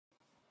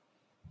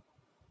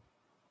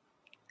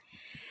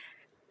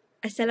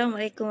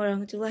Assalamualaikum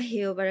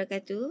warahmatullahi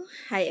wabarakatuh.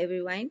 Hi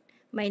everyone.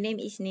 My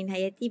name is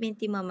Hayati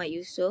binti Muhammad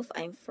Yusoff.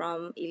 I'm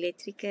from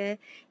Electrical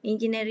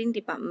Engineering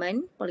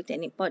Department,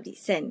 Polytechnic Port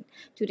Dickson.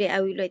 Today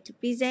I would like to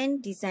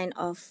present design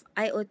of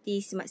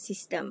IoT Smart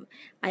System,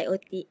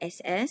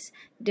 IoTSS,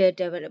 the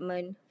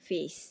development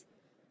phase.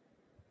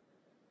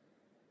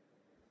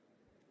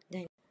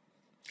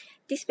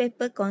 This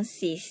paper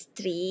consists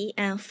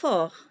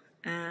four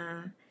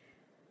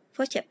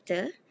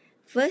chapter.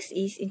 First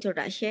is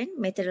introduction,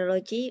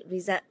 methodology,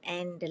 result,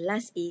 and the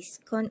last is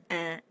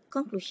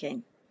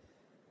conclusion.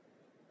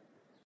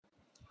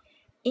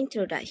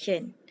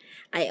 Introduction.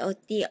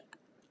 IoT,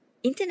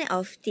 Internet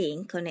of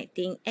Things,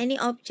 connecting any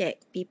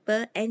object,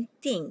 people, and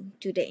thing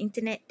to the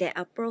Internet that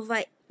are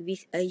provided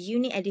with a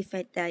unique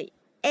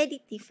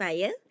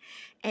identifier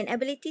and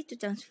ability to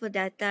transfer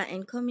data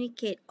and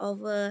communicate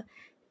over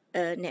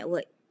a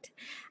network.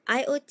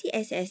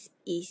 IoTSS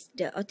is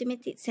the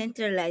automated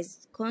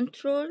centralized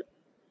control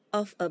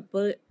of a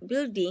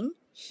building,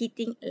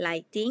 heating,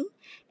 lighting,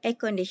 air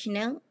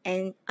conditioner,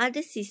 and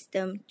other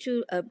system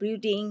through a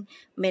building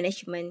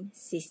management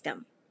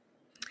system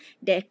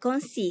that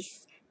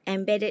consists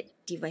embedded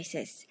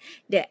devices.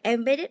 The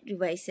embedded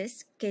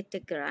devices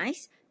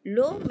categorize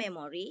low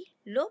memory,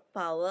 low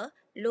power,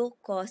 low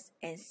cost,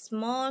 and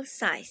small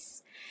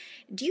size.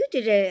 Due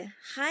to the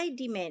high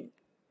demand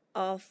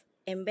of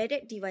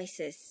embedded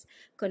devices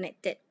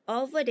connected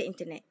over the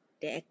internet,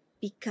 they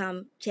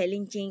become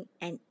challenging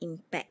and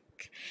impact.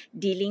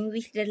 Dealing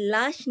with the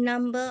large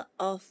number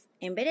of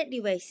embedded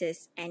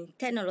devices and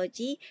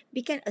technology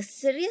became a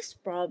serious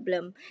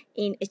problem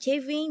in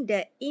achieving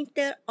the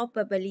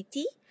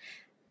interoperability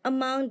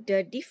among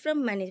the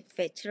different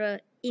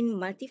manufacturers in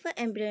multiple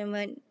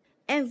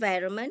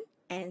environment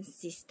and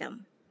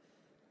system.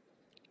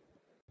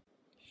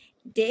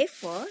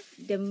 Therefore,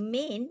 the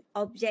main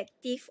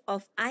objective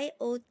of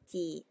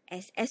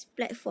IoTSS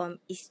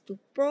platform is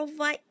to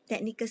provide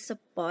technical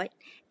support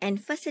and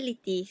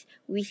facilities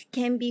which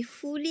can be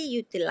fully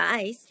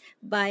utilized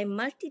by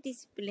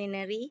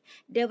multidisciplinary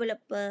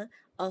developer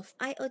of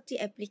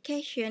IoT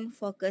application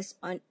focused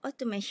on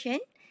automation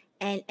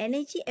and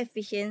energy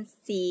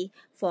efficiency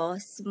for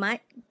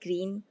smart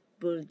green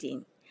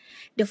building.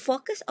 The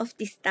focus of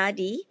this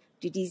study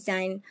to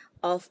design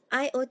of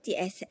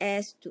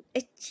IoTSS to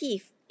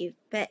achieve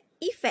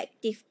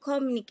effective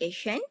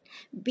communication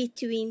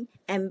between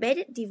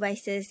embedded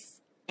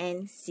devices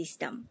and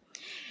system.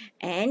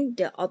 And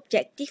the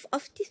objective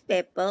of this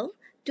paper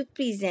to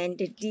present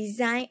the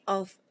design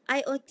of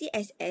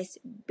IoTSS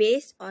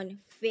based on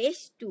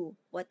phase 2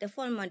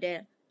 waterfall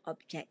model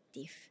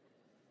objective.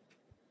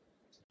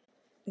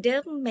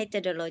 The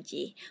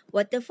methodology.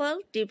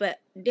 Waterfall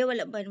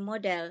development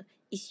model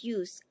is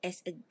used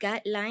as a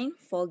guideline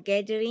for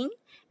gathering,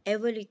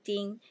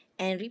 evaluating,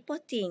 and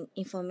reporting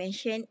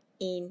information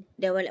in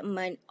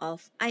development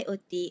of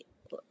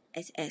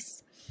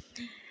IoTSS.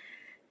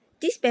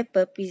 This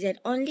paper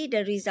presents only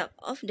the result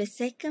of the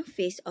second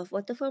phase of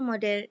waterfall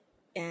model.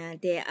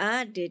 They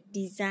are the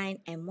design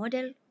and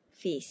model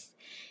phase.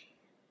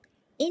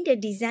 In the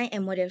design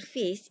and model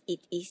phase, it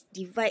is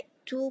divided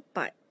two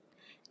parts.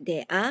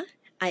 There are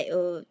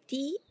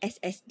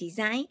IoTSS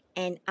design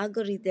and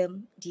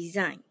algorithm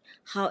design.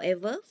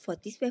 However, for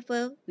this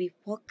paper, we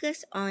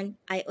focus on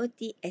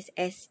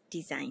IoTSS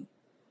design.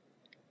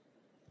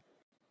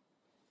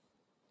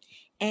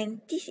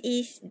 And this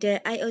is the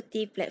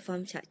IoT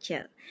platform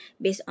structure.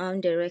 Based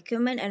on the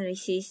requirement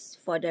analysis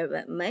for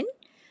development,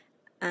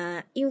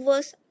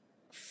 involves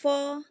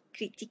four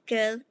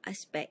critical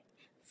aspects.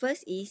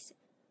 First is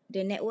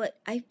the network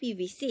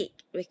IPv6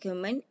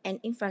 requirement and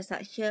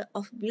infrastructure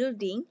of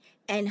building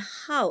and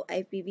how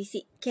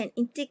IPv6 can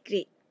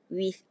integrate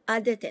with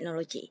other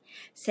technology.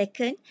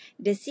 Second,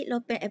 the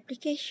SID-LoWPAN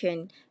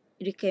application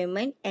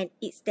requirement and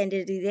its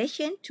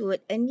standardization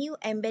toward a new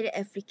embedded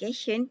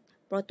application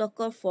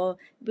protocol for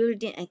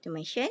building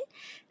automation.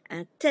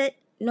 Third,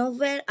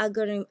 novel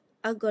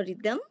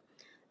algorithm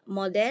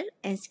model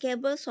and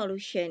scalable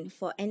solution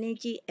for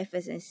energy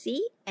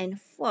efficiency, and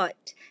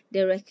fourth,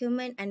 the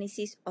requirement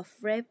analysis of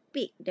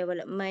rapid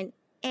development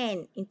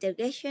and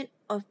integration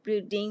of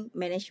building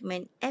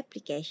management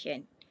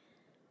application.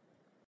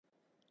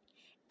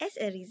 As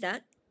a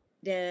result,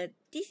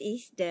 this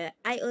is the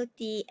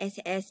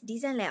IoTSS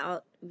design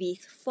layout with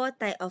four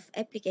types of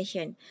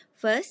application.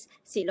 First,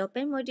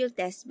 SID-LoWPAN module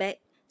testbed.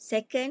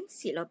 Second,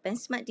 SID-LoWPAN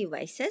smart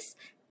devices.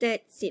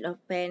 Third,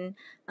 SID-LoWPAN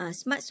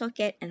smart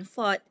socket. And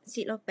fourth,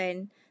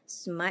 SID-LoWPAN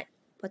smart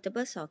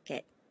portable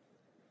socket.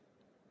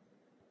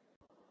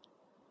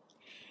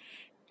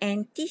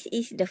 And this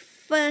is the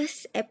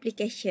first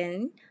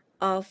application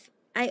of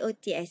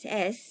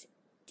IoTSS.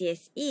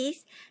 This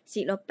is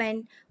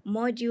SID-LoWPAN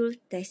module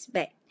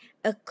testbed,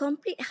 a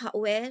complete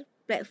hardware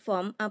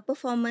platform, a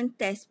performance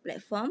test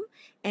platform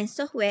and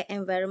software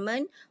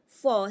environment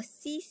for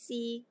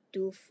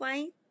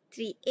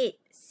CC2538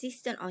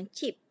 system on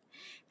chip.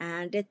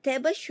 The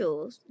table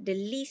shows the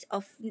list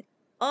of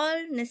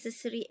all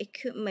necessary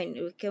equipment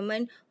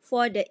requirement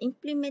for the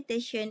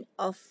implementation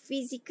of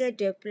physical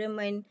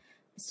deployment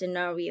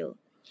scenario.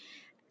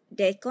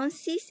 That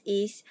consists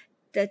is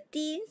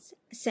 13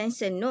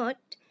 sensor node,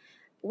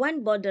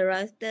 1 border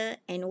router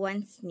and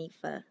 1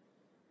 sniffer.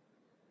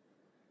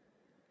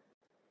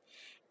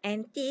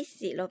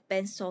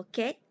 Anti-Ciclopen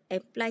socket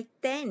apply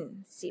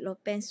 10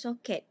 Ciclopen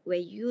socket where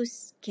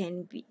user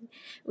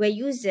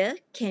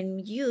can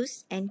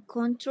use and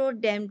control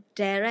them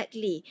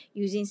directly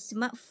using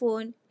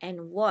smartphone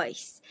and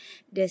voice.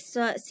 The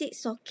 6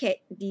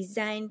 socket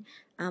design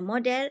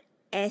model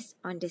as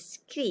on the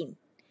screen.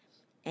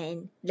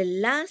 And the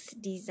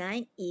last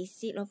design is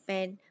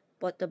Ciclopen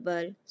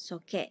portable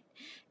socket.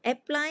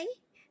 Apply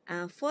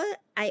for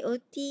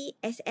IoT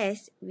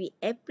SS, we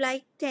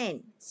apply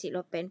 10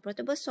 Ciclopen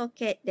portable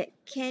socket that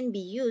can be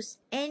used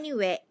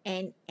anywhere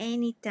and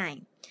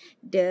anytime.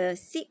 The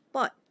 6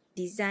 port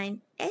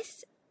design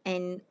as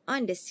and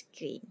on the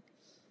screen.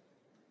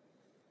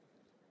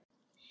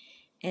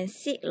 And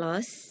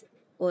SIGLOS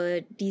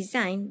were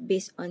designed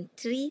based on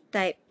 3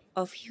 types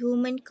of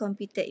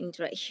human-computer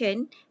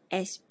interaction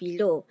as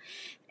below.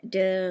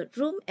 The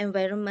room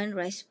environment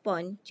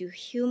response to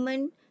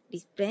human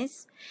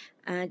disturbance.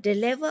 The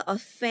level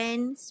of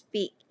fan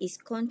speed is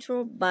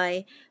controlled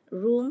by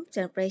room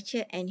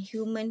temperature and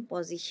human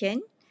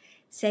position.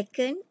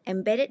 Second,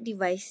 embedded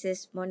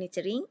devices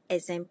monitoring.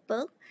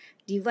 Example,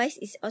 device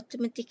is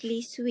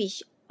automatically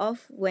switched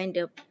off when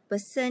the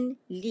person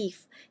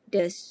leaves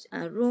the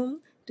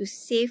room to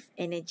save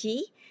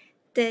energy.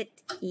 Third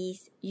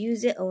is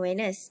user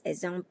awareness.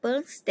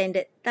 Example,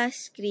 standard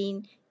touch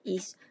screen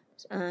is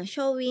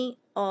showing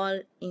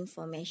all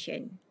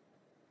information.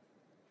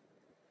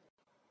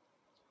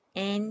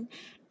 And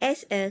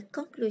as a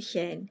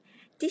conclusion,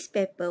 this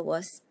paper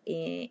was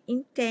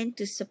intended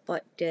to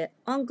support the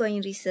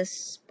ongoing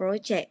research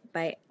project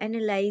by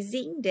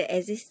analyzing the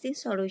existing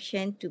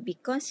solution to be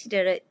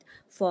considered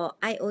for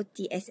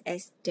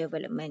IoTSS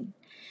development.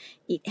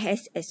 It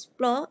has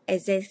explored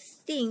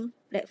existing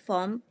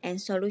platform and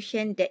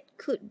solution that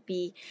could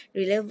be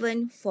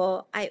relevant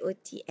for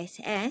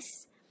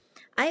IoTSS.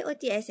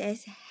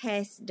 IoTSS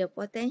has the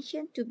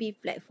potential to be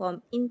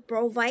platform in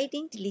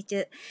providing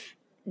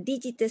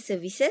digital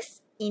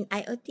services in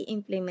IoT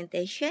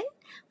implementation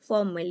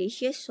for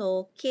Malaysia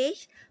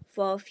showcase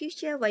for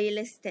future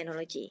wireless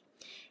technology.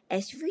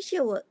 As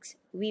future works,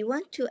 we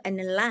want to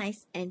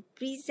analyze and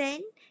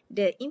present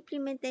the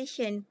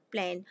implementation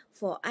plan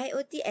for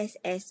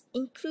IoTSS,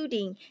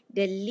 including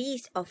the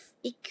list of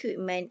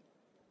equipment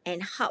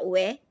and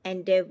hardware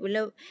and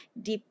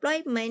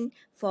deployment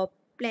for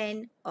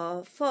plan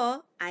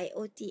for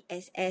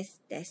IoTSS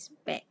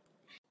testbed.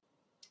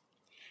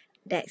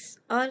 That's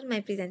all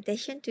my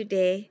presentation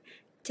today.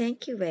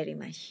 Thank you very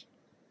much.